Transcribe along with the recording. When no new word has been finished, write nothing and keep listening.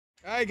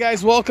Alright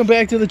guys, welcome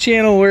back to the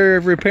channel. We're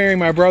repairing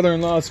my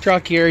brother-in-law's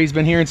truck here. He's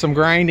been hearing some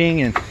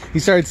grinding and he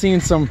started seeing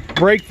some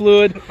brake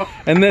fluid,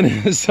 and then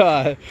his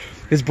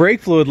brake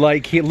fluid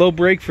light, low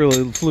brake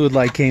fluid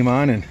light came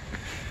on, and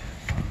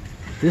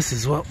this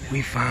is what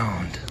we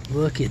found.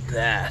 Look at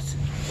that.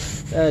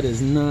 That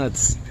is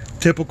nuts.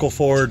 Typical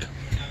Ford.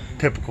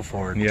 Typical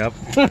Ford. Yep.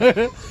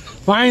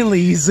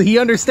 Finally, he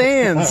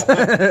understands.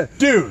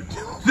 Dude,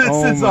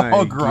 this is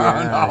all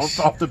ground gosh.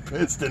 off the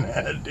piston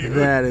head, dude.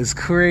 That is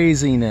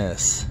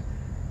craziness.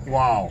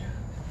 Wow.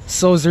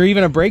 So is there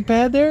even a brake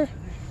pad there?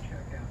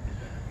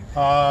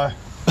 No,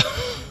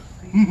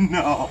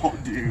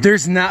 dude.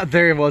 There's not.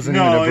 There wasn't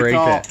even a brake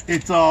pad.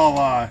 It's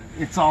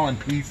all in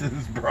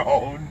pieces,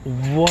 bro.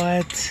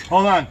 What?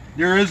 Hold on.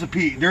 There is a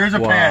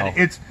pad.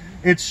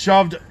 It's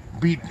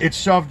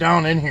shoved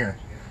down in here.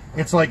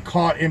 It's like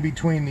caught in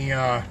between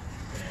the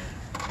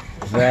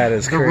that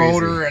is the crazy.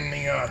 rotor and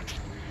the All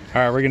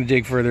right, we're gonna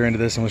dig further into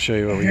this and we'll show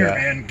you what we got.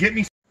 Man, get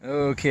me.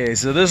 Okay,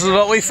 so this is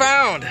what we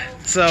found.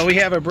 So we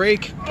have a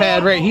brake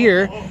pad right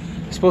here.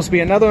 Supposed to be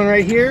another one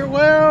right here.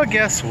 Well,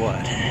 guess what?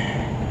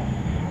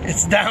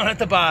 It's down at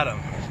the bottom.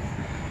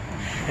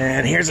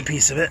 And here's a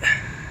piece of it.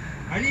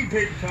 I need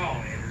paper towel,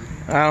 Andrew.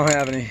 I don't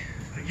have any.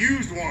 A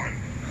used one.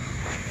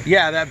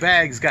 Yeah, that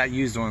bag's got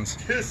used ones.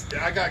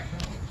 I got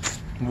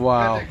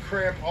Wow. that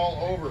crap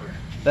all over.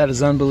 That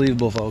is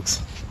unbelievable, folks.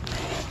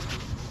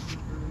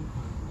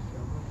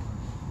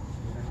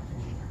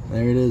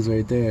 There it is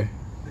right there.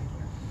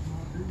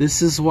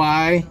 This is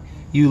why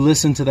you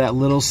listen to that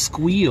little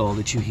squeal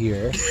that you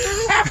hear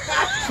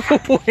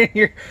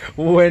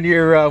when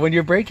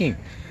you're braking.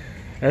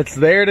 That's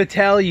there to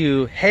tell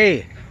you,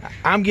 hey,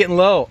 I'm getting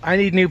low. I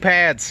need new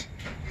pads.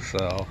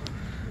 So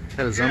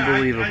that is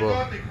unbelievable.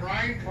 I thought the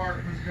grind part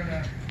was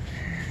gonna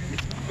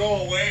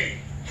go away.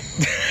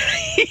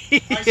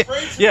 I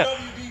sprayed some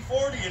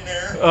WD-40 in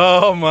there.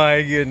 Oh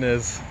my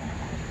goodness.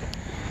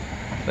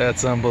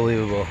 That's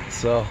unbelievable.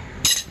 So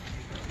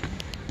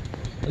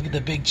look at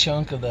the big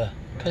chunk of the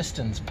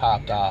pistons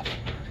popped off.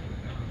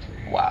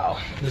 Wow.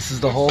 This is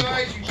the whole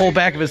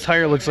back of his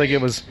tire. Looks like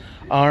it was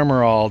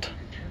armor-alled.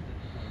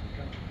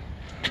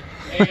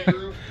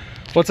 Andrew,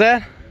 What's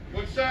that?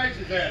 what size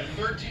is that?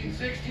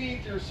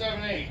 13/16 or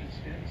 7/8?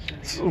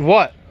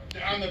 What?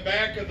 On the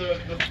back of the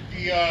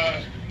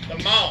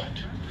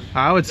mount.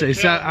 I would say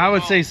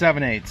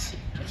 7/8.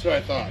 That's what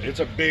I thought. It's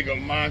a big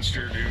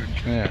monster, dude.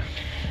 Yeah.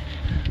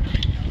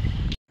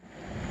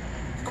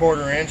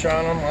 1/4 inch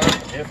on them,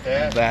 if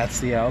that. That's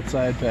the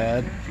outside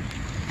pad.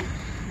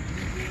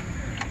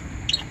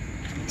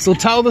 So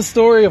tell the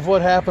story of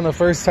what happened the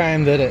first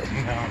time that it.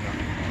 No.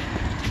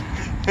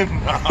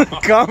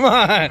 Come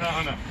on.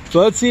 No.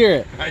 Let's hear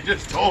it. I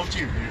just told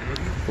you, dude.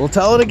 We'll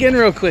tell it again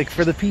real quick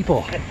for the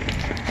people.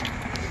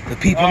 The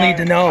people need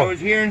to know. I was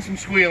hearing some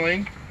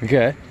squealing.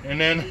 Okay. And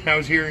then I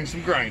was hearing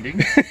some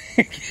grinding.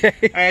 Okay.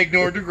 I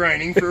ignored the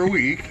grinding for a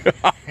week.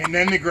 And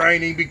then the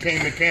grinding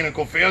became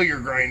mechanical failure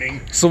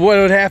grinding. So what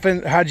would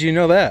happen? How'd you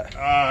know that?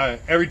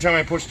 Every time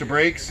I pushed the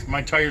brakes,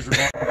 my tires were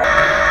going.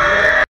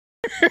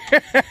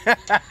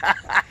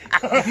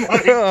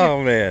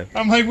 Oh man.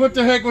 I'm like, what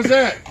the heck was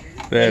that?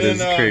 That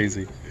is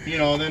crazy. You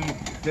know, then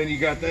you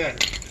got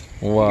that.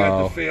 Wow. You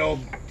got the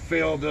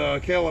failed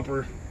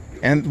caliper.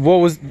 And what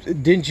was?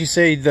 Didn't you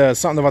say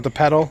something about the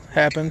pedal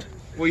happened?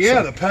 Well,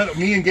 yeah, the pedal.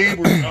 Me and Gabe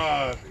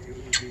were.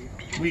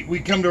 We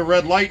come to a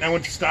red light, and I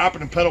went to stop,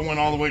 and the pedal went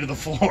all the way to the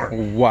floor.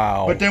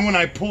 Wow. But then when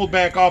I pulled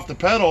back off the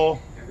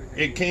pedal,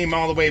 it came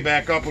all the way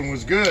back up and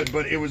was good.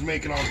 But it was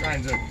making all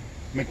kinds of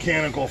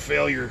mechanical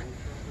failure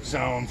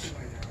sounds.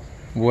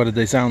 What did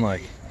they sound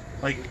like?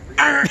 Like.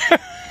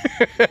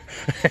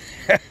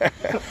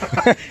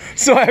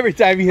 So every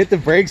time you hit the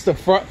brakes, the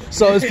front.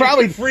 So it's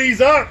probably it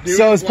freeze up, dude.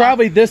 So it's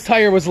probably this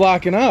tire was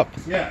locking up.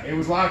 Yeah, it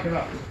was locking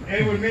up, and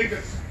it would make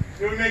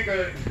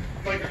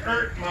like an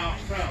earth mount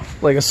sound.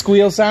 Like a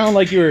squeal sound,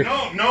 like you were.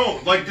 No,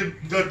 like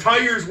the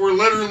tires were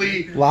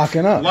literally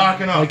locking up.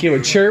 Like it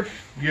would chirp.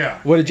 Yeah.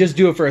 Would it just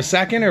do it for a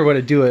second, or would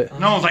it do it?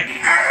 No, it was like.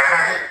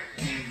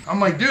 I'm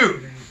like,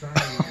 dude.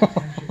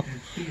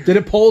 Did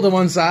it pull to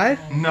one side?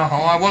 No,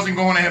 I wasn't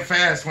going that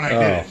fast when I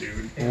did it,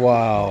 dude.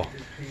 Wow.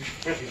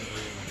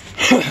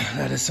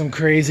 That is some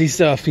crazy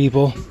stuff,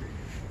 people.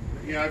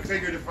 Yeah, I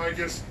figured if I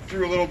just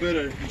threw a little bit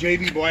of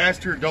JB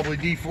Blaster or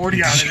WD-40 on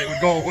it, it would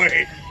go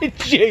away.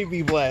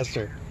 JB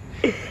Blaster.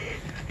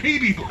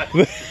 PB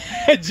Blaster.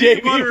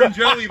 JB Butter and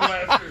Jelly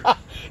Blaster.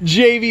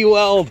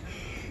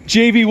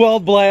 JB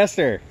Weld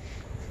Blaster.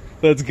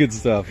 That's good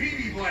stuff.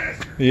 PB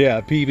Blaster.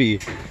 Yeah,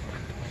 PB.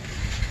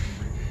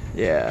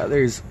 Yeah,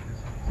 there's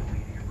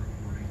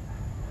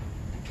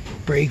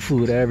brake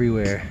fluid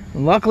everywhere.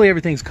 And luckily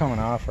everything's coming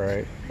off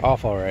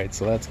all right,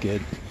 so that's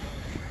good.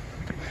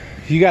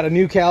 You got a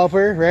new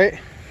caliper, right?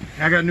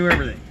 I got new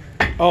everything.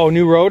 Oh,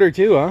 new rotor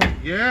too, huh?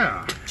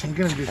 Yeah. I'm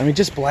gonna do. I mean,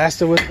 just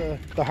blast it with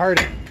the hard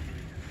end.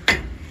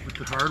 With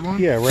the hard one?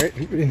 Yeah, right,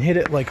 and hit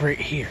it like right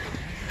here.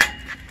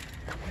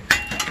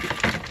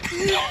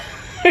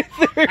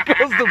 There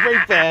goes the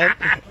brake pad.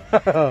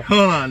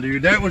 Hold on,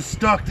 dude. That was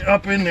stuck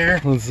up in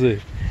there. Let's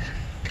see.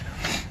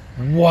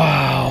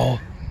 Wow.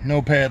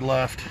 No pad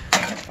left.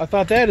 I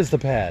thought that is the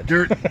pad.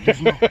 Dirt.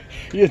 There's no...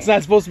 It's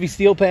not supposed to be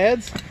steel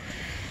pads?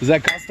 Is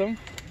that custom?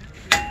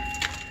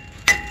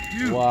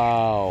 Dude.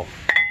 Wow.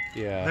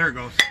 Yeah. There it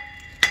goes.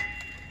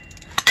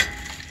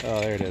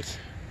 Oh, there it is.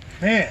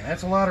 Man,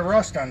 that's a lot of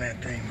rust on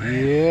that thing,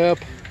 man. Yep.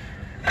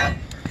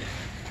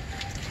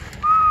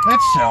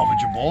 That's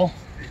salvageable.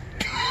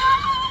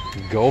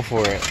 Go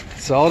for it.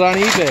 Sell it on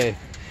eBay.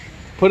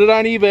 Put it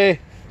on eBay.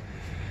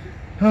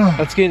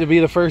 That's going to be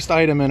the first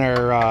item in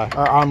our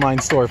online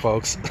store,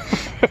 folks.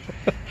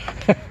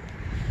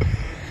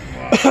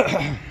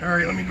 Wow. All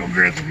right, let me go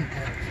grab some.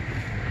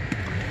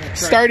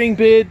 Starting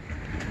bid,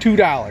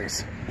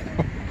 $2.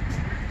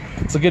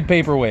 It's a good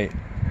paperweight.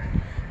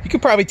 You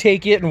could probably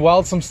take it and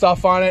weld some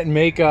stuff on it and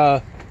make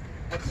make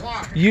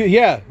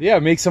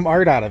some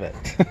art out of it.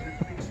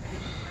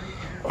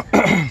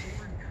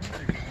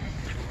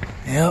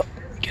 Yep,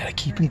 gotta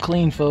keep them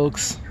clean,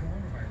 folks.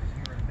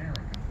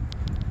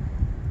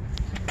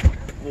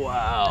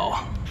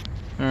 Wow.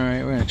 All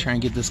right, we're gonna try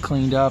and get this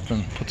cleaned up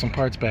and put some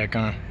parts back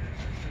on.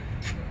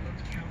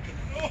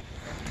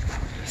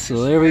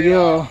 So there we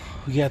go.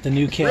 We got the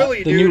new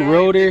new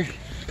rotor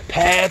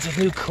pads with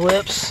new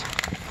clips.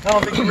 I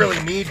don't think you really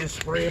need to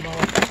spray them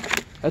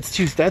off.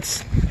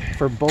 That's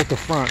for both the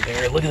front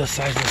there. Look at the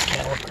size of this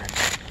caliper.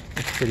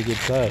 It's pretty good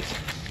size.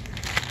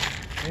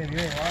 Man, you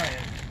ain't lying.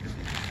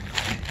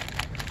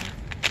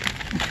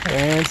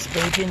 And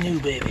spanking new,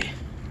 baby.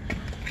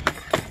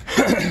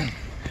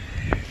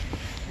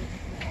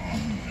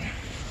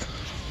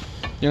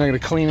 You're not gonna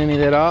clean any of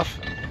that off?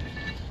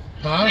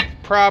 Huh?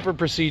 Proper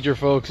procedure,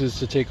 folks, is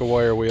to take a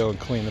wire wheel and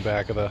clean the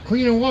back of the...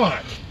 Cleaning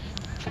what?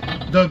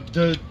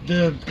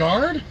 The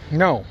guard?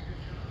 No.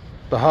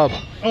 The hub.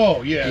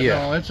 Oh, yeah.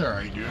 No, that's all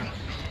right, dude.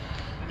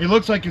 It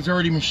looks like it's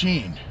already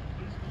machined.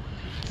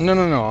 No,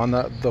 on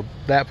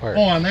that part.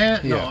 Oh, on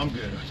that? Yeah. No, I'm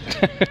good.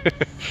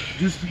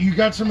 Just, you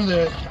got some of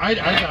the... I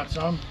got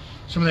some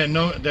of that...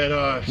 No.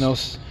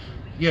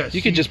 Yes.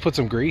 You could just put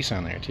some grease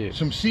on there, too.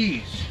 Some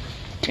C's.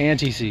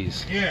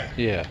 Anti-C's. Yeah.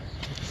 Yeah.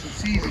 Some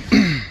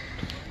C's.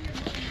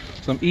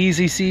 Some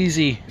easy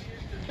C's-y.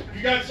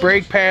 You got so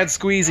brake pad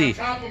squeezy. On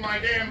top of my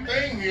damn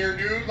thing here,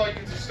 dude, like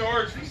it's a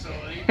storage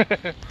facility.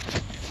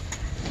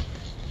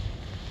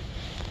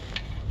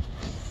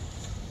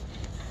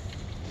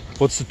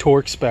 What's the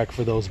torque spec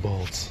for those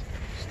bolts?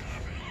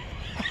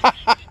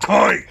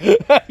 Tight.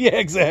 Yeah,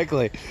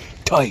 exactly.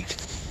 Tight.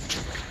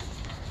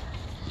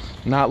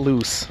 Not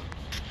loose.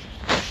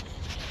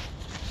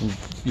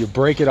 You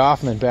break it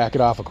off and then back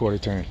it off a quarter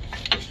turn.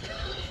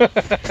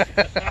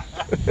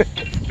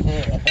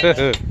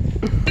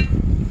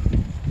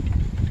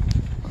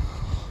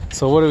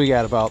 So what do we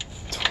got, about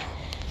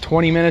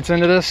 20 minutes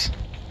into this?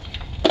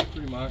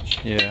 Pretty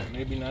much. Yeah.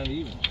 Maybe not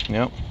even.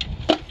 Yep.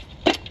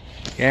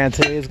 Yeah, and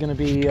today is going to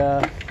be,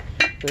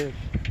 they're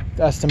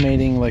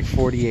estimating like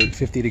 48,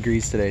 50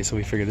 degrees today, so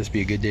we figured this would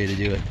be a good day to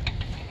do it.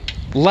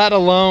 Let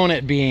alone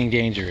it being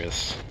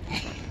dangerous.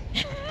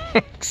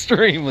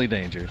 Extremely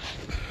dangerous.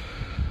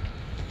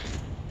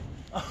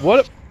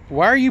 Why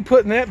are you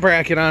putting that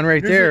bracket on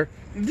right there?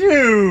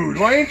 Dude,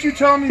 why didn't you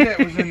tell me that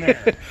was in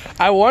there?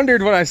 I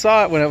wondered when I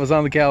saw it when it was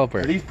on the caliper.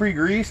 Are these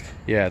pre-greased?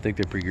 Yeah, I think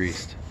they're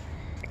pre-greased.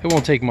 It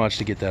won't take much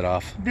to get that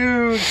off.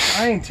 Dude,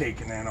 I ain't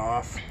taking that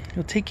off.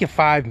 It'll take you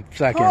 5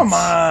 seconds. Come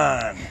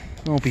on.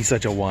 Don't be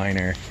such a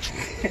whiner.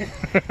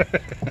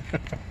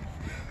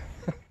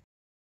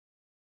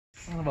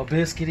 Son of a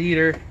biscuit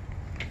eater.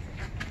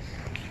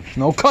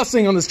 No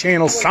cussing on this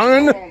channel,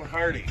 son.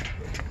 Hardy.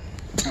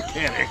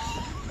 Mechanic.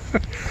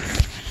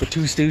 The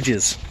Two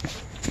Stooges.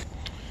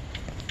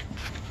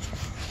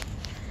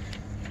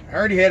 I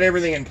already had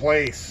everything in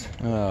place.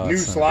 Oh, new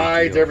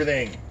slides,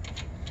 everything.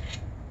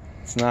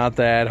 It's not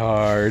that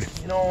hard.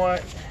 You know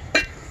what?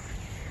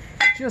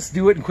 Just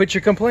do it and quit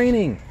your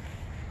complaining.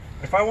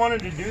 If I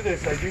wanted to do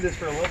this, I'd do this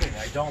for a living.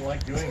 I don't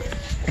like doing it.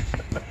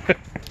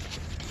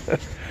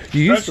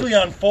 Especially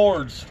on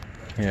Fords.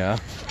 Yeah.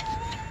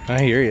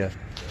 I hear you.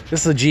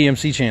 This is a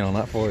GMC channel,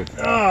 not Ford.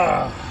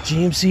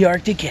 GMC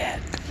Arctic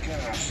Cat.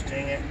 Gosh,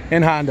 dang it.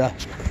 And Honda.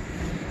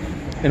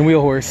 And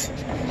Wheel Horse.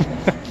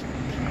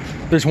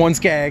 There's one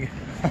Skag.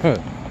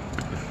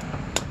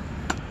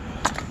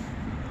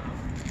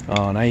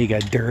 Oh, now you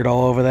got dirt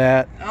all over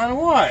that. On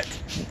what?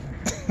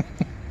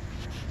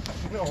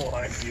 No,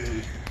 I do.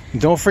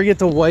 Don't forget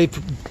to wipe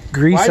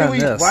grease on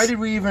this. Why did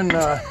we even,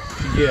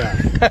 yeah.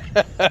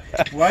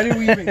 Why did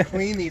we even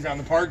clean these on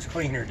the parts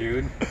cleaner,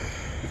 dude?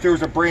 If there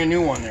was a brand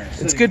new one there.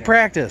 It's good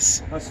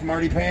practice. Us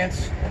smarty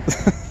pants.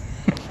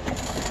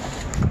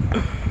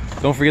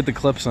 Don't forget the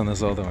clips on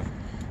this other one.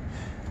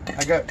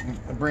 I got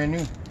a brand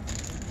new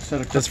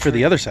set of clips. That's for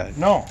the other side.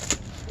 No.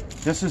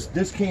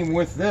 This came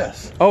with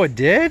this. Oh, it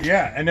did?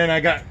 Yeah, and then I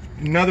got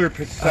another set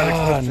of clips.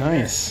 Oh,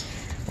 nice.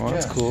 Well,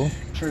 that's cool.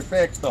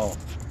 Perfecto.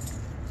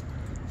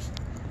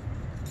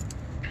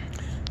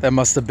 That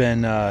must have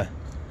been an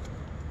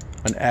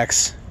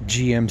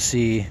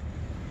ex-GMC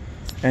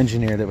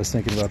engineer that was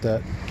thinking about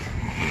that.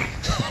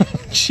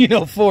 You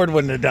know, Ford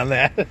wouldn't have done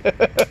that.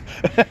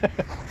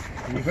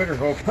 You better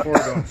hope Ford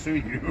don't sue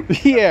you.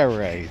 Yeah,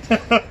 right.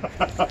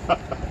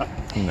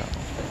 No.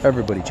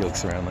 Everybody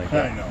jokes around like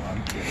that. I know,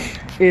 I'm kidding.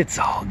 It's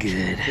all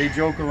good. They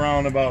joke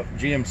around about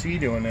GMC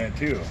doing that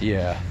too.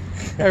 Yeah.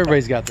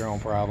 Everybody's got their own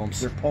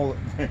problems.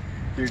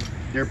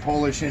 They're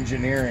Polish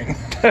engineering.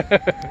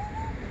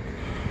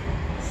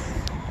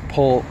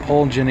 Pole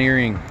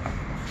engineering.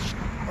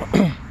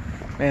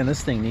 Man,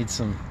 this thing needs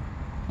some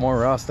more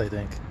rust, I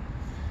think.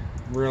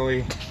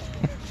 Really?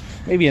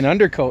 Maybe an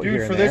undercoat Dude,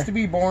 here for and this there. to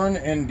be born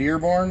in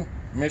Dearborn,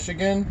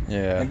 Michigan,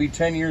 Yeah. and be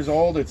 10 years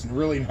old, it's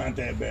really not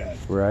that bad.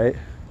 Right.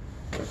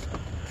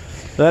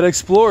 That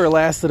Explorer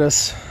lasted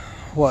us,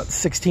 what,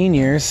 16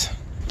 years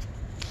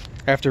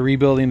after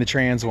rebuilding the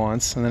trans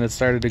once, and then it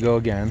started to go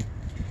again.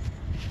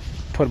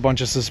 Put a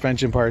bunch of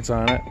suspension parts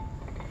on it.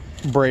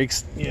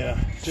 Brakes Yeah.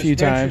 a few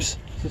times.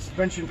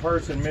 Suspension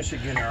parts in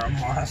Michigan are a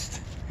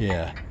must.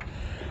 Yeah.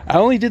 I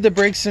only did the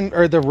brakes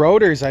or the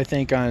rotors, I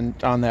think, on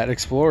that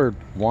Explorer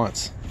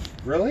once.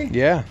 Really?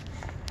 Yeah.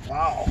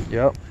 Wow.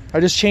 Yep. I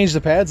just changed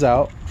the pads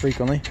out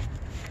frequently.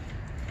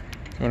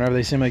 Whenever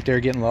they seemed like they were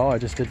getting low, I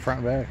just did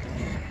front and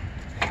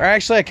back. Or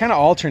actually, I kind of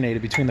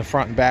alternated between the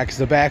front and back, because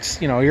the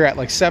back's, you know, you're at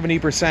like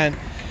 70%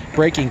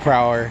 braking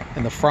power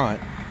in the front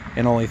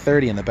and only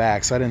 30 in the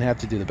back, so I didn't have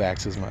to do the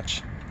backs as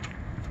much.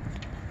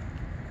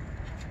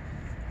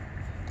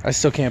 I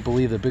still can't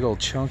believe the big old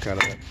chunk out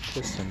of that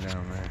piston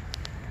down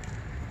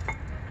there.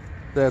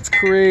 That's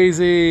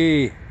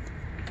crazy.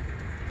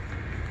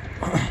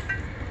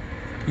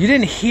 You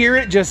didn't hear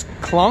it just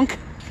clunk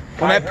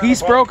when that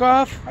piece broke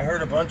off? I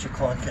heard a bunch of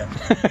clunking.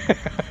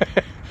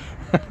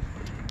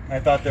 I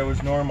thought that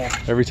was normal.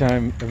 Every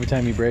time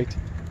you braked?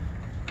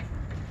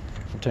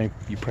 Every time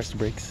you pressed the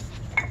brakes?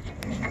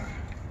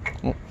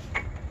 Oh.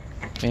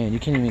 Man, you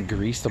can't even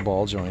grease the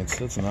ball joints.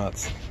 That's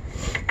nuts.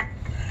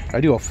 I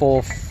do a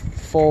full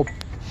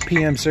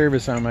PM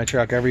service on my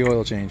truck, every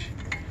oil change.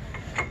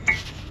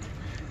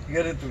 You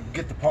gotta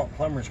get the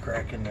plumber's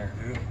crack in there,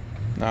 dude.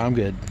 No, I'm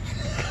good.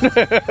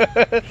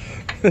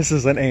 This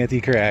is an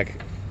anti-crack.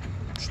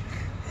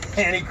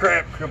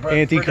 Anti-crack.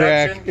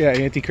 Anti-crack. Yeah,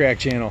 anti-crack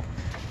channel.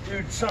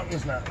 Dude,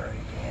 something's not right,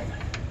 man.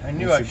 I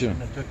knew I shouldn't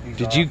have took these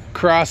Did off. you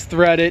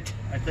cross-thread it?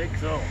 I think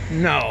so.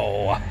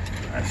 No.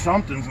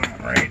 Something's not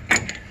right.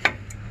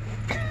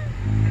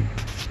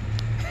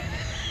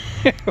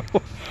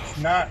 It's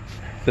not.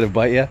 Did it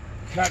bite you?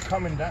 It's not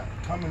coming down,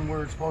 coming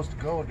where it's supposed to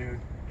go, dude.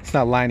 It's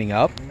not lining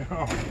up.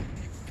 No.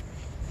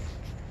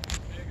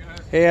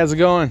 Hey, how's it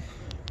going?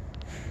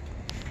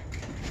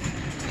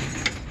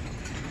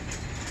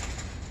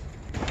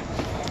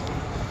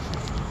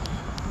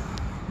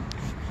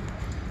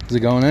 Is it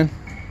going in?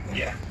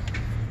 Yeah.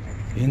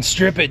 You didn't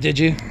strip it, did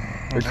you?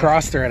 Or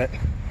cross-thread it?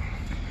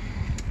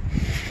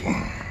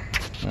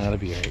 That'll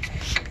be right.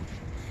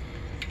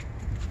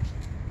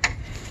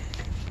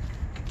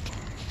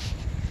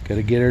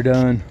 Gotta get her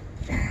done.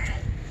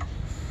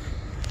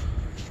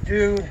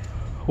 Dude.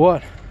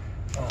 What?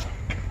 Oh.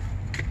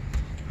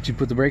 Did you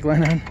put the brake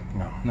line on?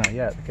 No. Not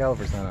yet. The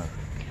caliper's not on.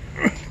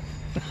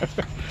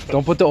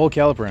 Don't put the old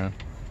caliper on.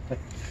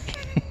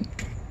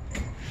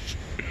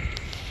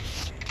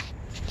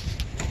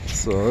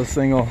 So this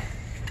thing will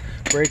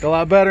brake a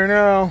lot better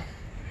now.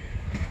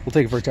 We'll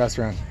take it for a test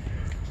run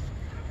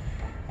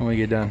when we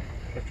get done.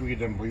 After we get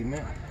done bleeding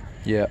it?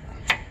 Yeah.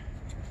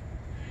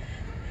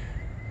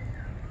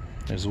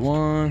 There's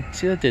one.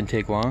 See, that didn't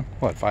take long.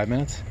 What, 5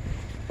 minutes?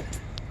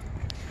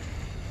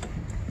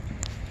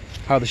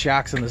 How are the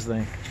shocks in this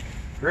thing?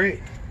 Great.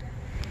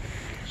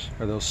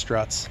 Are those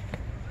struts?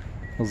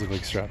 Those look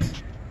like struts.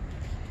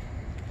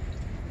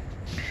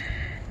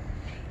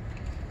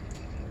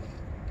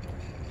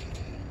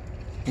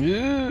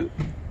 Yeah.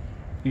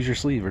 Use your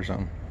sleeve or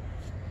something.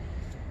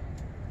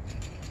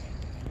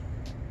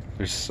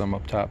 There's some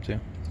up top too.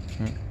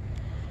 Yeah.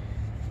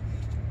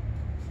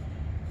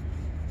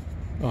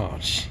 Oh,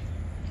 gee.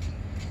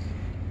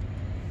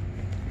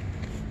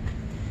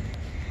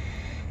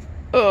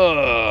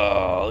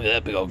 Oh, look at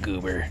that big old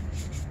goober.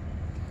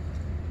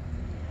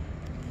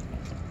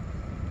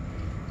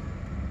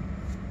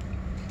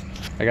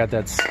 I got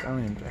that. I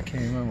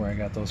can't remember where I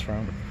got those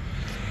from.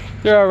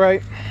 They're all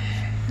right.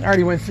 I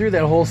already went through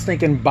that whole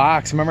stinking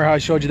box. Remember how I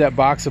showed you that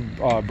box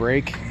of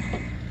brake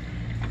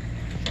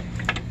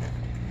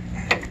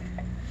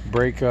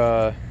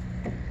fluid,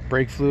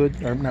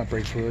 or not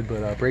brake fluid,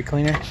 but brake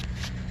cleaner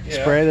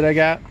spray that I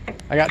got.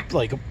 I got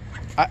like,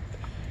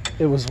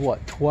 it was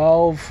what,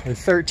 12 or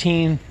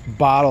 13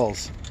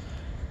 bottles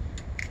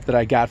that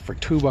I got for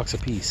 $2 a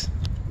piece.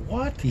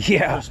 What?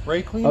 Yeah. For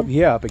spray clean?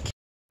 Yeah, up at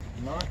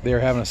they were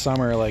having a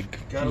summer like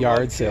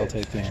yard sale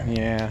type thing.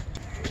 Yeah.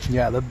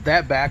 Yeah,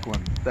 that back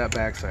one, that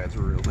backside's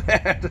real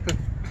bad.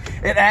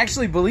 It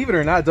actually, believe it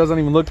or not, doesn't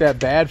even look that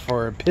bad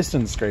for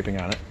piston scraping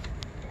on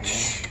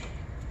it.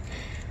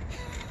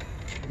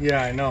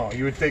 Yeah, I know.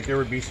 You would think there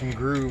would be some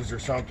grooves or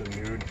something,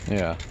 dude.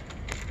 Yeah.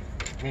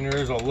 I mean, there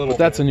is a little But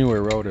that's bit. a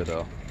newer rotor,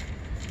 though.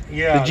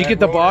 Yeah. Did you get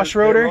the Bosch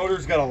rotor? The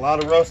rotor's got a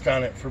lot of rust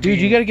on it. Dude,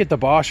 you got to get the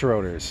Bosch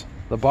rotors.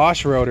 The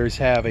Bosch rotors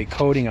have a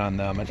coating on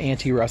them, an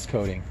anti-rust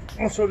coating.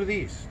 Oh, so do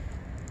these.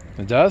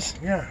 It does?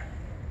 Yeah.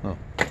 Oh.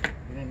 You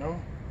didn't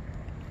know?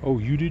 Oh,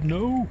 you didn't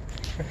know?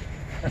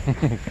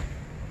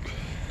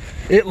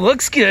 It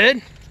looks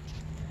good.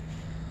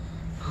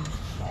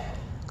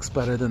 Looks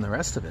better than the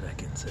rest of it, I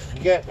can say.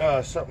 You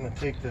got something to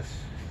take this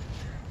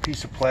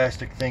piece of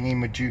plastic thingy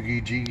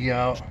majiggy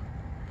out?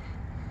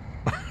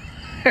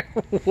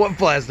 What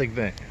plastic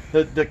thing?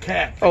 The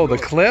cap. Oh, the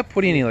clip?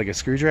 What do you need, like a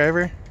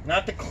screwdriver?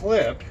 Not the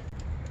clip.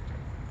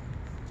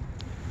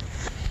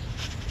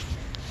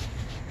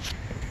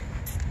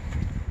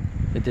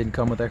 It didn't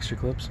come with extra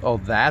clips? Oh,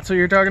 that's what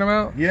you're talking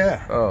about?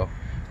 Yeah. Oh.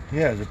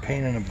 Yeah, it's a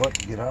pain in the butt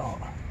to get out.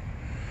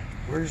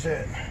 Where's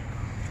that?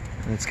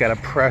 And it's got a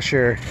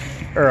pressure,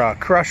 or a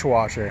crush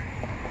washer.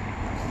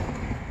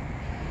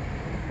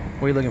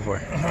 What are you looking for?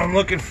 I'm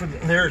looking for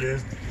there it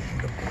is.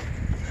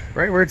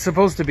 Right where it's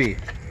supposed to be. Is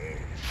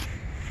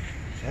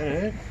that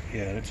it?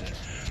 Yeah, that's it.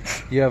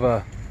 You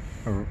have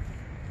you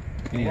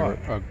need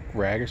a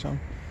rag or something?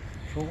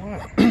 For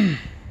what?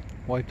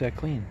 Wipe that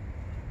clean.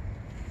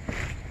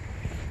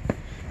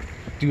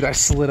 Dude, I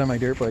slid on my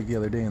dirt bike the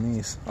other day in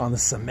these. On the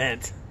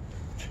cement.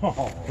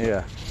 Oh.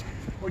 Yeah.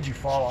 Would you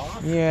fall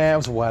off? Yeah, it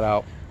was wet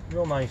out.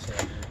 Real nice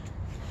out here.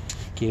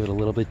 Gave it a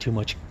little bit too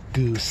much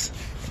goose.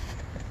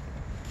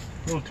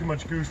 A little too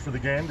much goose for the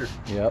gander.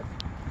 Yep.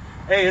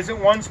 Hey, isn't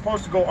one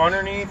supposed to go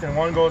underneath and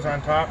one goes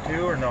on top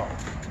too, or no?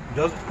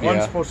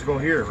 One's supposed to go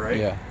here, right?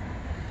 Yeah.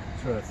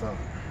 That's what I thought.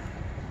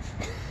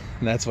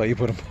 And that's why you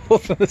put them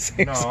both on the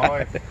same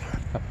side.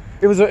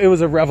 It was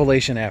a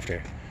revelation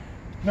after.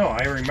 No,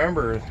 I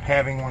remember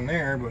having one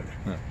there, but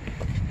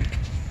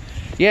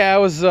yeah, I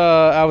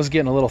was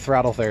getting a little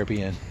throttle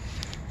therapy in.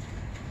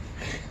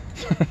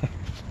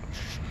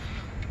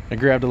 I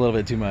grabbed a little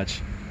bit too much.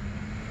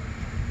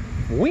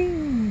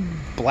 Wing!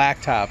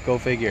 Blacktop, go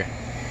figure.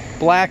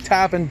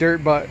 Blacktop and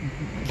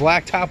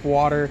blacktop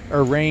water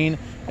or rain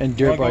and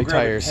dirt bike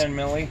tires. 10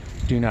 milli.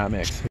 Do not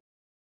mix.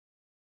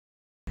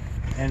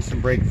 And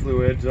some brake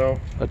fluids, though.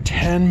 A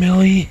 10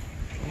 milli.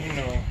 You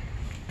know.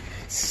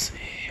 Let's see.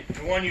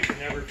 The one you can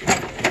never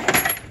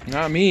try.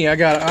 Not me. I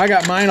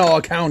got mine all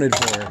accounted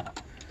for.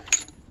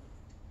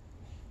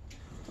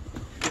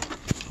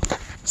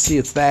 See,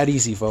 it's that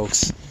easy,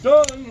 folks.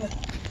 Done.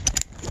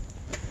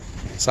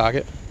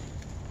 Socket.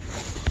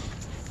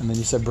 And then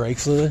you said brake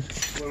fluid.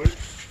 Fluid.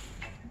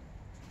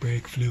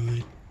 Brake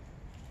fluid.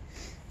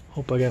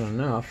 Hope I got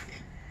enough.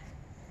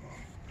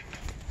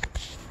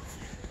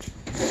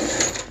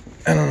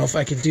 I don't know if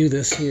I can do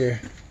this here.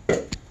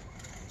 Let's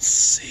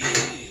see.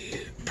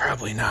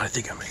 Probably not. I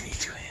think I'm gonna need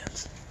 2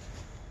 hands.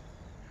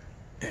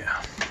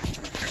 Yeah.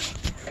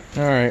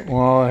 All right. Well,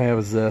 all I have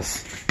is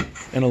this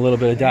and a little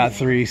bit of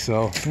 .3.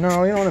 So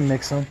no, you don't want to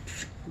mix them.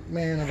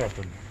 Man, I'm about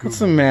to Google. What's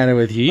the matter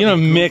with you? You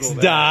don't mix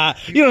dot.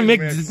 You don't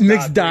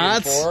mix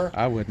dots.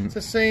 I It's wouldn't.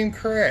 the same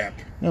crap.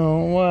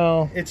 Oh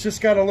well. It's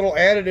just got a little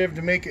additive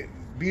to make it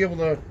be able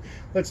to.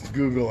 Let's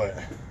Google it.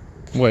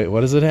 Wait,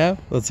 what does it have?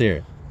 Let's hear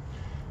it.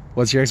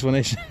 What's your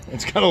explanation?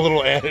 It's got a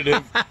little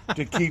additive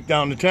to keep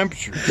down the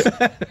temperatures.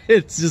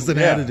 It's just an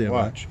additive.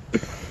 Watch.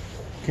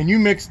 Can you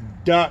mix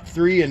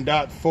 .3 and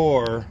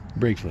 .4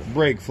 Brake fluid.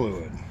 brake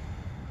fluid?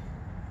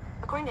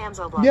 According to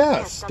Amsoil blog,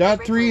 Yes,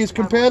 .3 is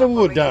compatible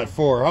with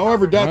 .4.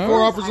 However, .4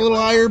 offers a little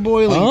higher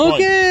boiling point.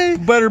 Okay.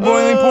 Better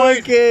boiling point.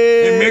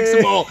 Okay. And mix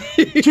them all.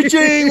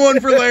 Cha-ching, one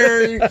for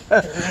Larry.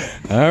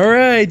 All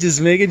right, just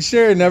making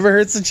sure. It never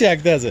hurts to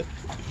check, does it?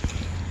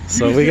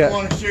 So You we just got.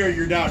 want to share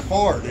your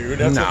 .4, dude.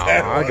 That's No, what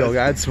that I'll was.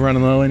 go. It's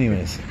running low,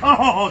 anyways.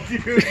 Oh,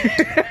 dude.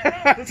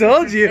 I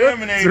told you, it's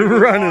contaminated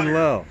with running water.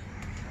 low.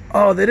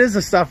 Oh, that is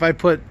the stuff I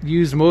put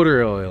used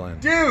motor oil in.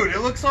 Dude, it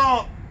looks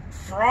all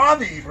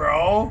frothy,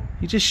 bro.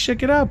 You just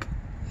shook it up.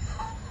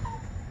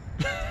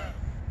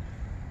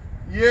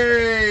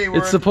 Yay.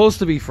 It's supposed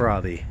to be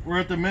frothy. We're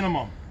at the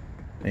minimum.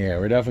 Yeah,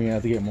 we're definitely gonna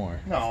have to get more.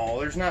 No,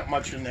 there's not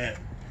much in that.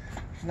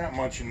 There's not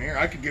much in there.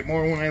 I could get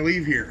more when I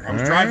leave here. I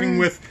was All driving right.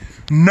 with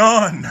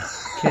none.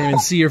 Can't even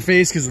see your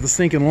face because of the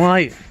stinking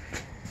light.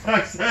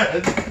 I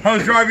said I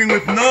was driving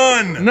with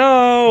none.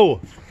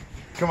 No,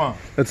 Come on.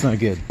 that's not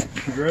good.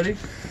 You ready?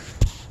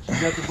 You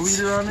got the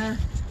bleeder on there?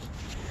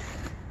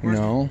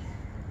 No.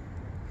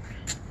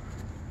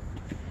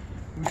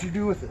 What'd you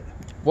do with it?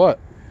 What?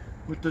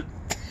 With the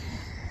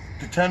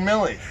 10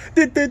 milli. I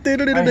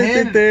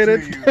handed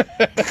it to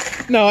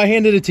you. No, I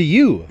handed it to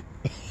you.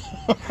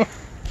 You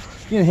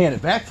didn't hand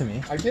it back to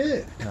me. I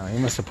did. No, you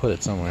must have put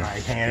it somewhere. I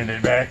handed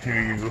it back to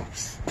you.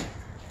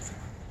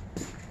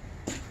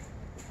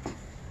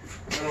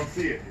 I don't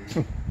see it,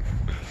 dude.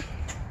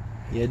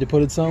 You had to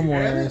put it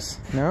somewhere. it?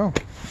 No.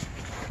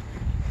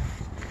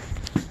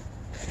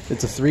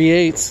 It's a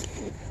 3/8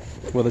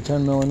 with a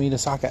 10 millimeter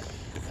socket.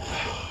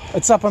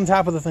 It's up on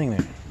top of the thing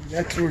there.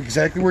 That's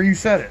exactly where you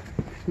said it.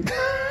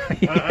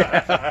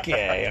 Yeah,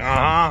 okay.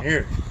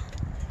 Here.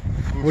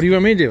 What do you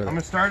want me to do with I'm it?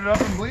 going to start it up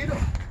and bleed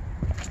them.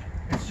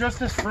 It's just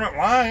this front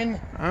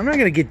line. I'm not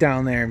gonna get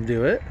down there and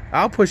do it.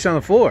 I'll push on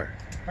the floor.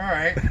 All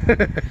right.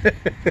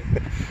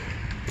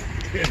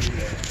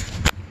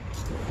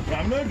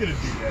 I'm not going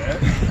to do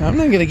that. I'm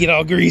not gonna get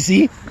all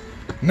greasy.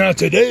 Not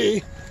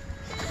today.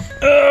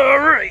 All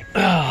right.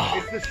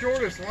 It's the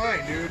shortest line,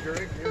 dude. There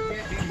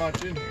can't be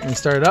much in here. And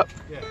start it up.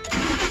 Yeah.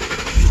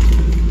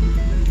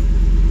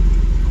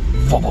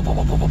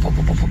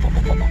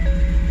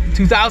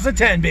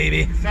 2010,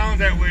 baby. It sounds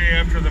that way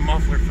after the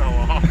muffler fell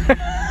off.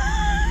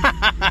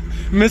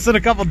 Missing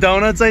a couple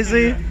donuts, I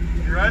see. You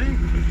ready?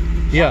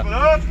 Yeah. Pump it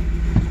up.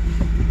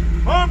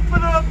 Pump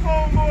it up,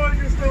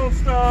 homeboy. Just don't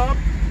stop.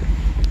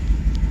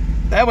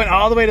 That went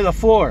all the way to the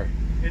floor.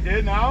 It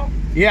did now?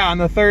 Yeah, on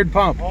the third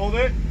pump. Hold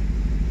it.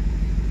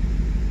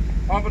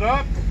 Pump it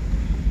up.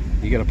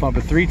 You gotta pump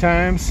it 3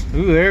 times.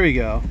 Ooh, there we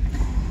go.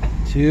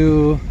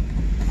 2,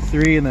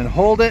 3, and then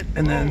hold it,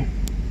 and then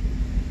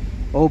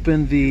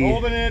open the...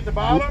 Holding it at the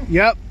bottom?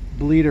 Yep,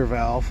 bleeder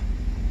valve.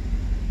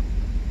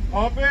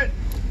 Pump it.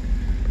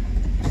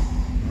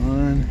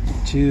 1,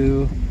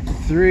 2,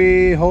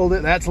 3, hold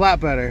it. That's a lot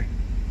better.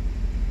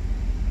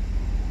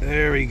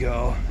 There we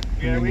go.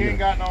 Yeah, we ain't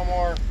got no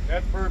more.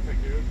 That's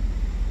perfect, dude.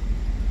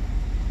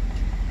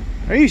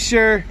 Are you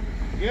sure?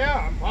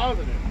 Yeah, I'm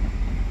positive.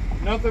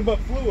 Nothing but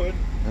fluid.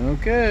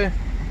 Okay.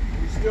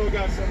 We still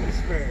got some to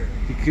spare.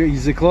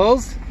 Is it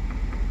closed?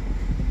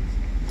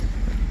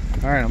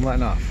 All right, I'm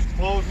letting off. It's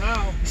closed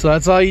now. So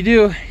that's all you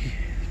do.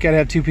 You gotta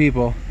have 2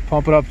 people.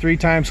 Pump it up 3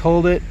 times,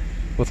 hold it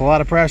with a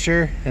lot of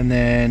pressure, and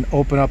then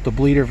open up the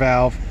bleeder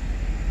valve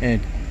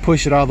and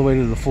push it all the way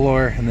to the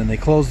floor, and then they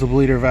close the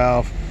bleeder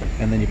valve,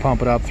 and then you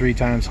pump it up 3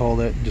 times, hold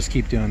it, just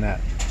keep doing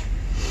that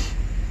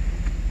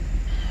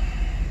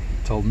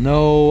until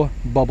no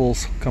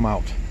bubbles come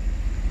out.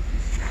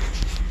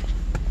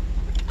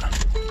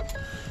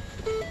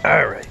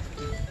 All right.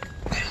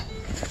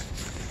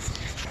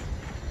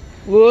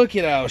 Look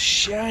at how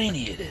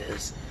shiny it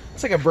is.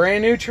 It's like a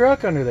brand new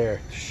truck under there.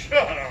 Shut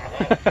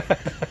up.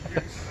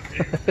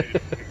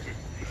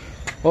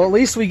 Well, at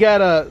least we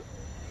got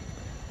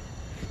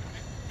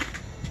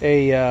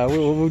what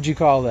would you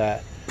call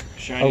that?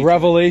 Shiny a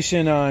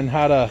revelation on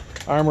how to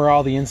armor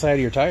all the inside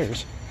of your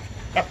tires.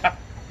 I'm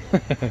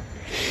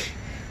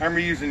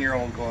reusing your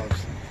old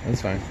gloves.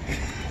 That's fine.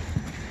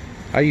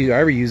 I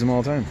reuse them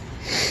all the time.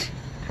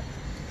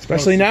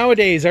 Especially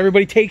nowadays,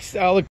 everybody takes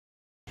the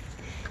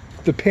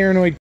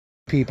paranoid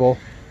people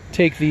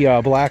take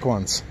the black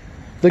ones,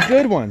 the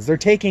good ones. They're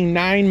taking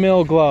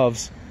 9mm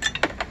gloves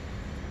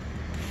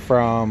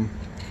from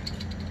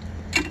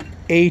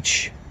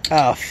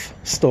HF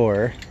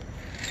store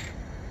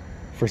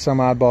for some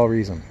oddball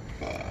reason,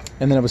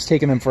 and then it was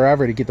taking them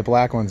forever to get the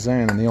black ones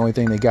in, and the only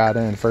thing they got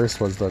in first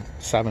was the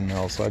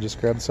 7mm, so I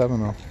just grabbed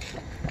 7mm.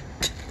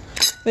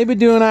 They've been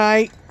doing all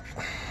right.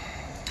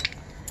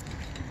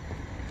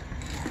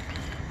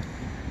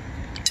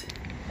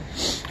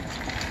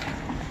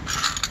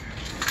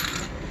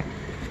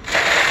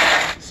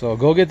 So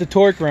go get the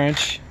torque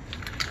wrench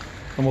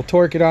and we'll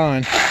torque it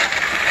on.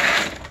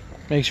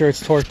 Make sure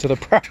it's torqued to the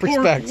proper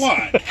specs.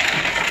 What?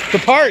 The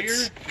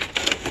parts.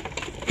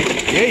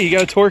 Yeah, you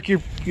gotta torque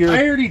your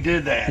I already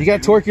did that. You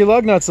gotta torque your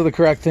lug nuts to the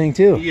correct thing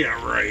too. Yeah,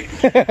 right.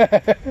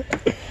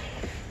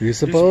 You're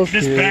supposed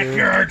this to.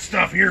 backyard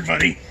stuff here,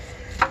 buddy.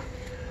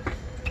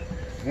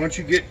 Once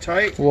you get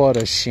tight. What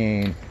a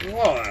shame.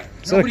 What?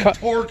 Is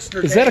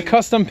that a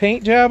custom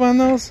paint job on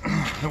those?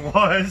 It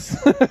was.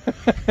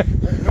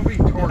 Nobody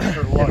torques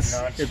their lug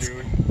nuts,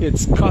 dude.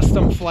 It's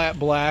custom flat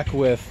black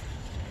with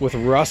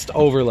rust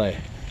overlay.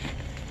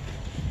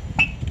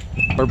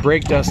 Or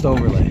brake dust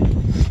overlay.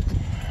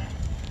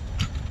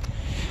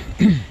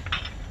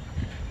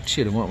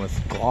 Should have went with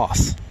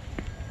gloss.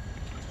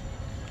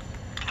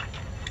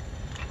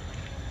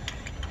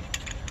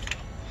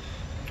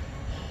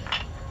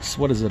 So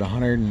what is it,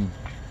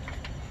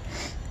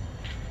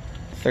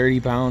 130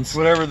 pounds?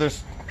 Whatever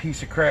this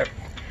piece of crap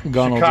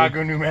Gun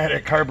Chicago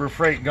pneumatic Harbor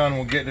Freight gun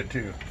will get it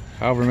to.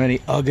 However many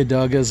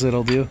ugga-duggas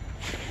it'll do.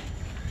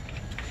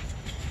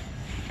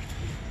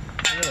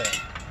 Look at that.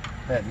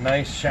 That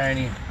nice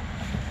shiny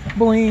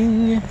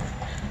Bling.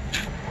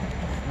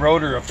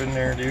 rotor up in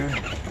there, dude.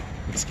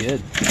 It's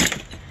good.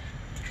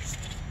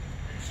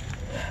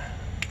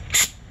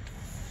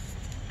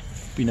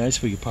 Be nice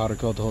if we could powder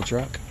coat the whole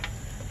truck.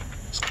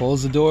 Just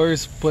close the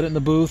doors, put it in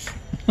the booth,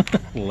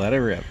 let it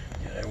rip.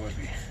 Yeah, that would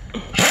be.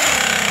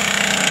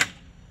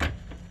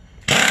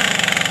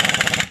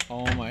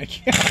 Oh my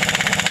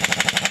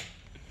god.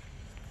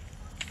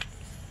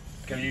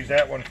 Gonna use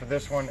that one for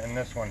this one and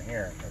this one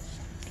here.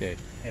 Okay.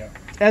 Yeah.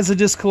 As a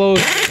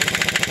disclosure,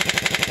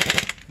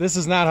 this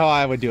is not how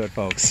I would do it,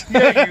 folks.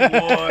 Yeah,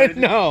 you would.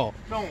 No.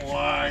 Don't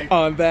lie.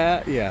 On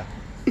that, yeah.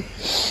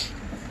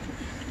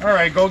 All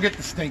right, go get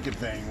the stinking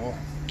thing. Well,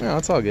 No,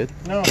 it's all good.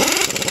 no.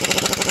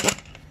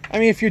 I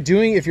mean, if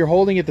you're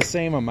holding it the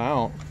same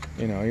amount,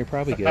 you know, you're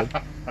probably good.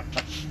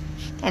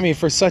 I mean,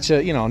 for such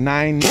a,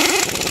 9.5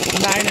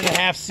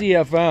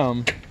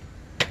 CFM.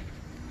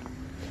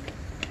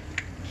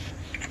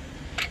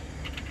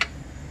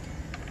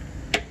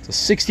 It's a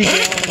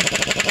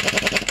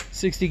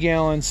 60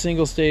 gallon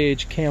single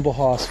stage Campbell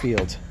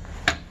Hausfield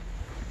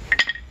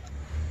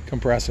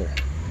compressor.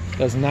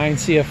 Does 9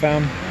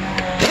 CFM.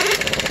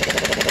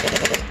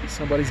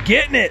 Somebody's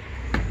getting it.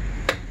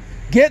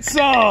 Get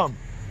some.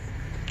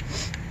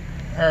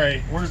 All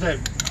right, where's that?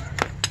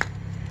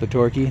 The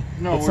Torquey?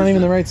 No, it's not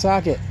even the right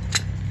socket.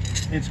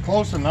 It's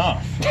close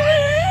enough.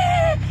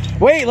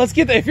 Wait, let's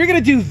get the, if you're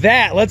gonna do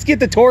that, let's get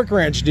the torque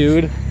wrench,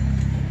 dude.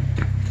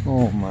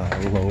 Oh my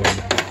lord.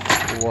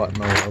 What in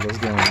the world is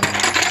going on?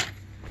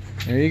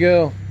 There you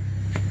go.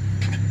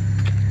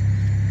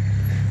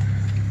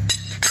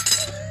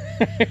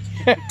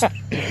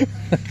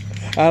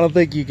 I don't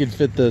think you can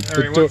fit the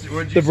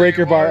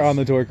breaker bar on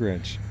the torque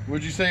wrench.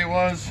 What'd you say it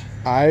was?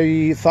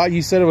 I thought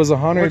you said it was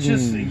 100.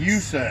 You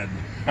said.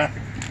 I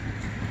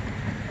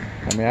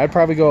mean, I'd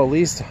probably go at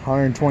least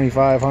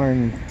 125,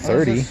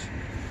 130.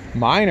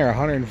 Mine are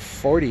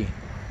 140.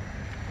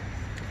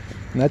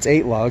 And that's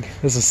 8 lug.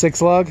 This is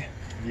 6 lug?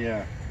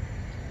 Yeah.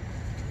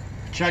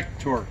 Check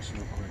torques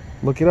real quick.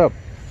 Look it up.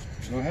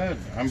 Go ahead.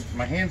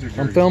 My hands are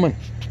dirty. I'm filming.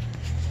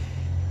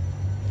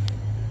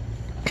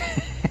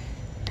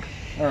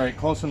 All right,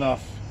 close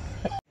enough.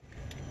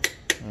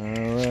 All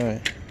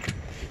right.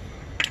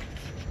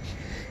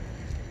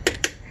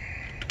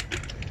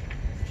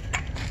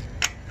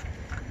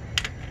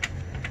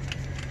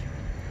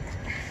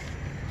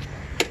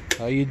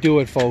 How you do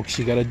it, folks?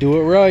 You got to do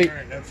it right. All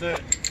right, that's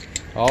it.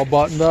 All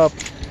buttoned up.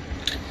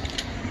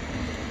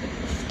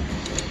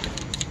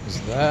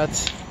 Is that?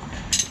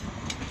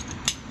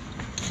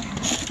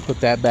 Put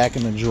that back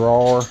in the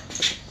drawer.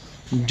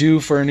 I'm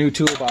due for a new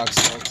toolbox,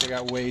 folks. I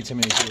got way too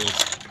many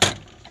tools.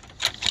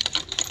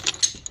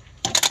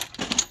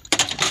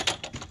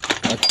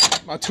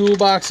 My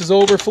toolbox is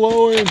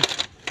overflowing.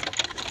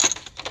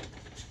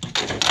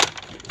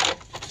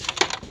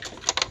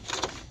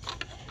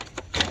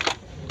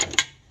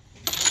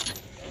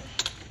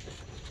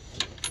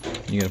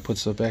 You gotta put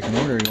stuff back in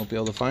order, you won't be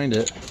able to find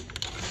it.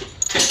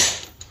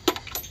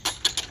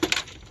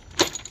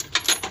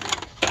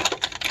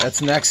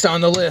 That's next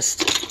on the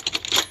list.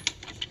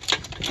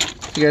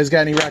 If you guys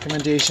got any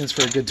recommendations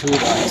for a good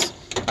toolbox?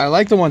 I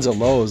like the ones at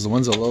Lowe's. The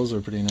ones at Lowe's are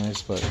pretty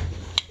nice, but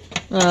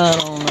I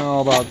don't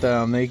know about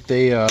them. They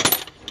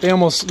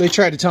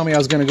tried to tell me I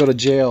was gonna go to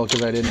jail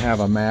because I didn't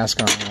have a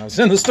mask on when I was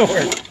in the store.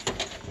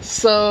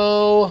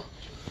 So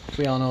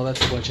we all know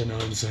that's a bunch of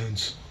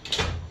nonsense.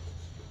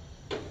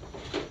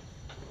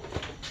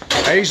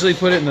 I usually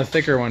put it in the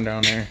thicker one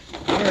down there.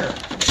 Where?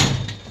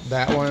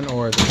 That one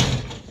or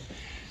the...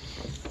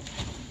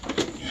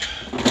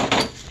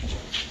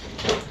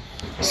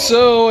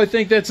 So I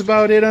think that's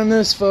about it on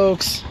this,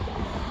 folks.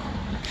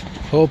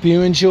 Hope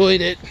you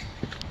enjoyed it.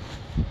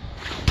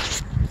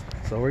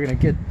 So we're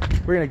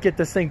gonna get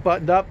this thing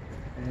buttoned up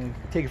and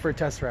take it for a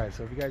test drive.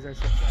 So if you guys are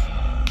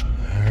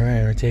all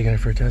right, we're taking it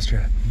for a test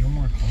drive. No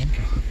more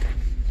clunky.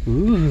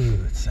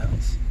 Ooh, it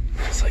sounds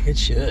like it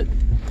should.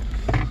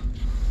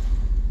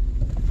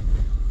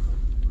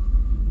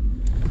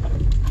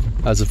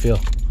 How's it feel?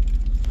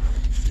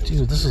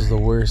 Dude, this is the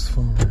worst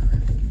phone ever.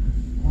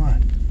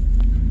 What?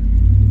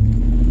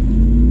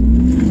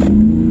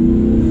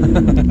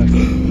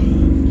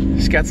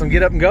 She's got some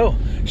get up and go.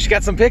 She's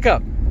got some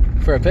pickup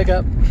for a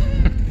pickup.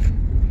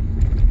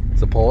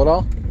 Does it pull at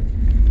all?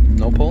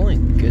 No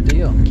pulling. Good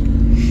deal.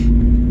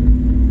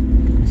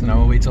 So now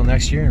we'll wait till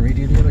next year and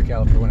redo the other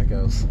caliper when it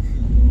goes.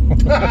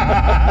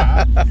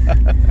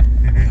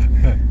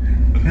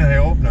 I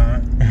hope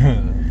not.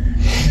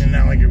 And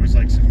not like it was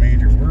like some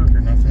major work or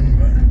nothing,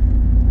 but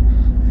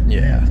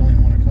yeah. It's only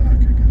 1 o'clock. I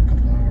got a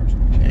couple hours.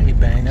 Yeah, you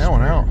bang that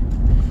one out.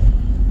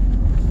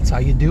 That's how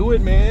you do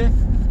it, man.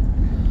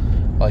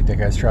 I like that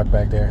guy's truck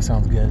back there.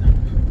 Sounds good.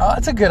 Oh,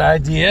 that's a good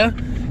idea.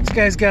 This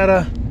guy's got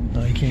a...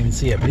 Oh, you can't even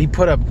see it, but he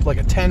put up like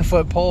a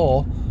 10-foot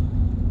pole,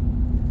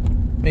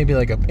 maybe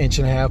like an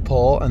 1.5-inch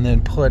pole, and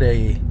then put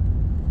a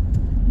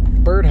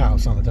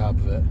birdhouse on the top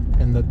of it.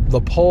 And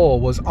the pole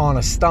was on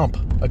a stump,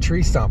 a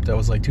tree stump that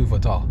was like 2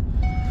 foot tall.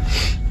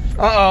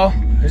 Uh-oh,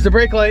 there's the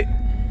brake light.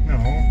 No,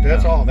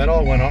 that's all. That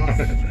all went off.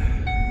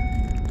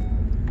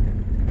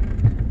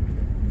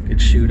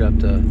 Could shoot up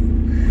to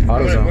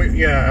AutoZone.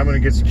 Yeah, I'm gonna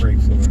get some brake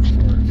fluid.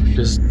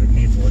 Just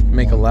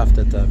make a left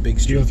at the big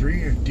street.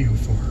 DO3 or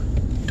DO4?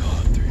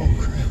 DO3. Oh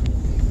crap!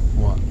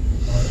 What?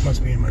 Oh, it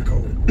must be in my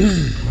coat.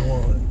 My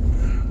wallet.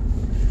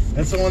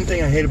 That's the one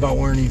thing I hate about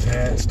wearing these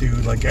hats,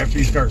 dude. Like after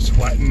you start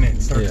sweating,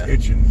 it starts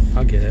itching.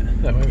 I'll get it.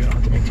 That way we don't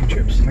have to make 2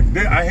 trips. Like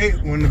I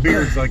hate when the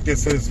beard's like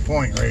this at this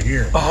point right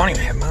here. Oh, I don't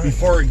even have mine.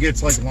 Before it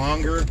gets like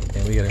longer,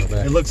 yeah, we gotta go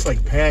back. It looks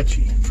like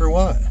patchy. For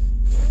what?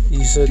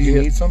 You said do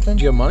you need something?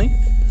 Do you have money?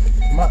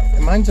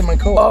 Mine's in my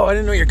coat. Oh, I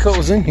didn't know your coat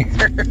was in here.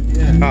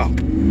 Yeah. Oh.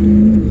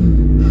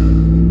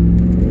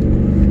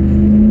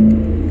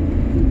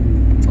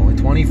 It's only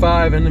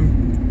 25 in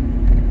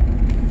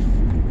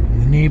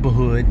the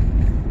neighborhood.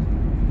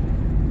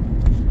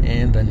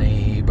 In the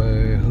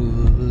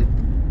neighborhood.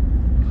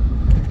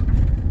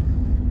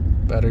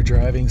 Better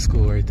driving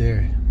school right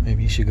there.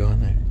 Maybe you should go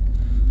in there.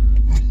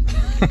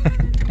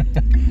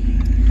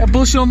 At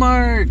Bushel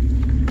Mart.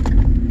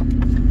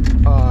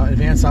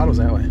 Advanced Auto's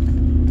that way.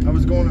 I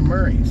was going to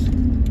Murray's.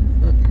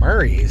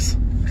 Murray's?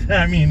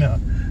 I mean,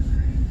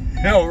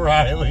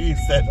 O'Reilly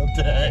said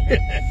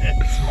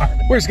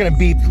We're just gonna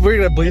beep. We're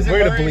gonna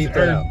bleep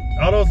that out.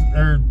 Autos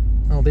or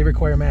oh, they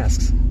require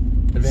masks.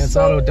 Advanced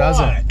Auto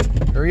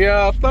doesn't. Hurry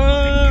up!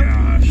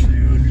 Gosh,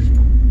 dude.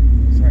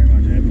 Sorry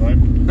about that, bud.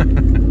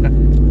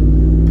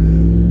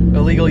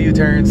 Illegal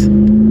U-turns.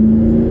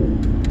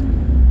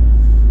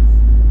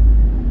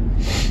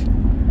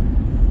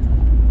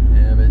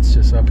 Yeah, but it's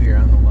just up here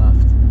on the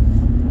left.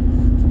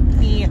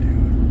 Yeah.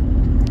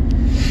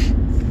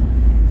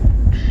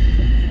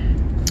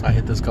 I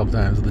hit this a couple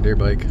times with a dirt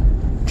bike.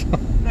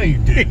 No, you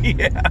didn't.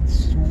 Yeah.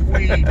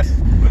 Sweet.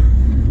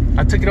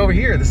 I took it over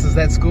here. This is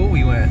that school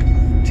we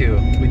went to.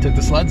 We took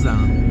the sleds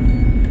down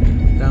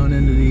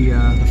into the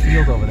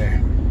field over there.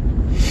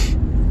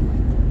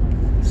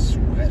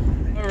 Sweat.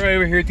 All right,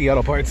 we're here at the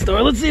auto parts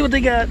store. Let's see what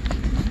they got.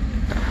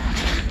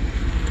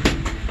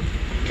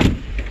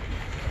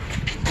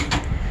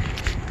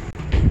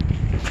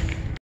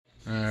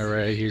 All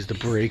right, here's the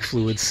brake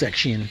fluid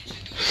section.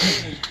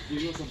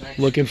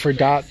 Looking for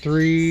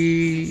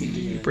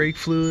 .3 brake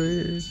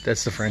fluid.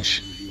 That's the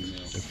French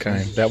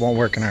kind. That won't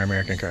work in our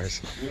American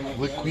cars.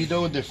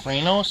 Liquido de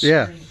frenos?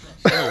 Yeah.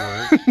 That'll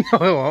work. No,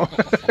 it won't.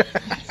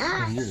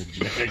 You're a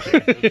jackass.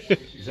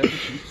 Is that the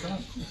cheap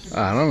stuff?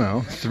 I don't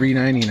know.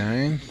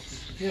 $3.99.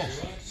 Yeah.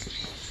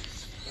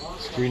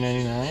 It's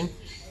 $3.99.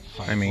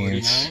 I mean,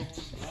 it's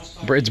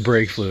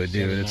brake fluid,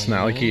 dude. It's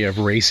not like you have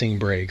racing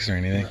brakes or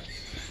anything.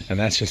 And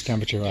that's just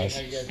temperature-wise.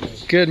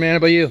 Good, man. How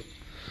about you?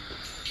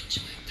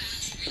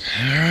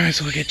 All right,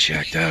 so we'll get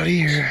checked out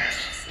here.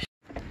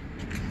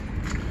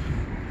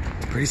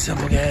 Pretty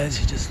simple, guys.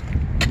 You just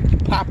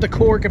pop the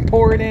cork and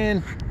pour it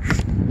in.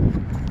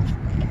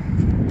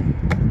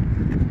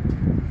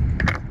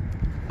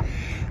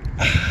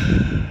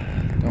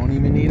 Don't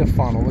even need a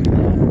funnel. Look at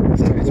that.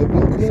 This guy's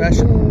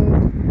professional.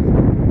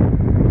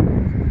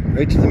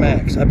 Right to the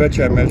max. I bet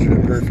you I measured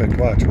it perfect.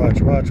 Watch,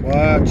 watch, watch,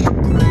 watch.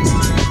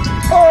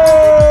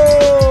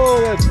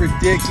 Oh, that's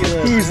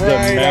ridiculous. Who's the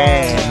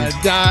man?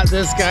 Dot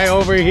this guy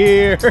over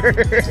here.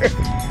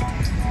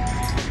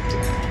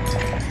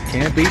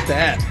 Can't beat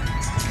that.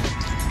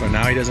 But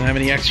now he doesn't have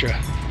any extra.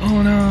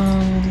 Oh no.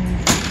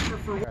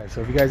 Alright, so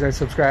if you guys aren't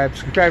subscribed,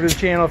 subscribe to the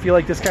channel if you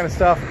like this kind of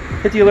stuff.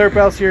 Hit the alert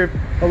bell so you're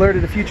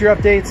alerted to future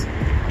updates.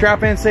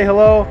 Drop in, say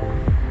hello.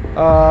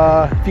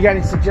 If you got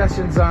any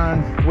suggestions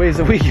on ways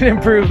that we can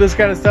improve this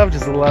kind of stuff,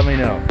 just let me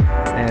know.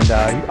 And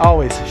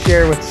always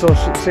share on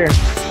social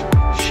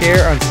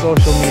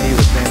media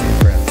with family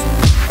and friends.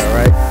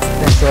 Alright,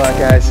 thanks a lot,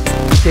 guys.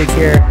 Take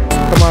care.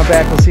 Come on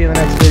back. We'll see you in the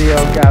next video.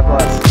 God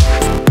bless.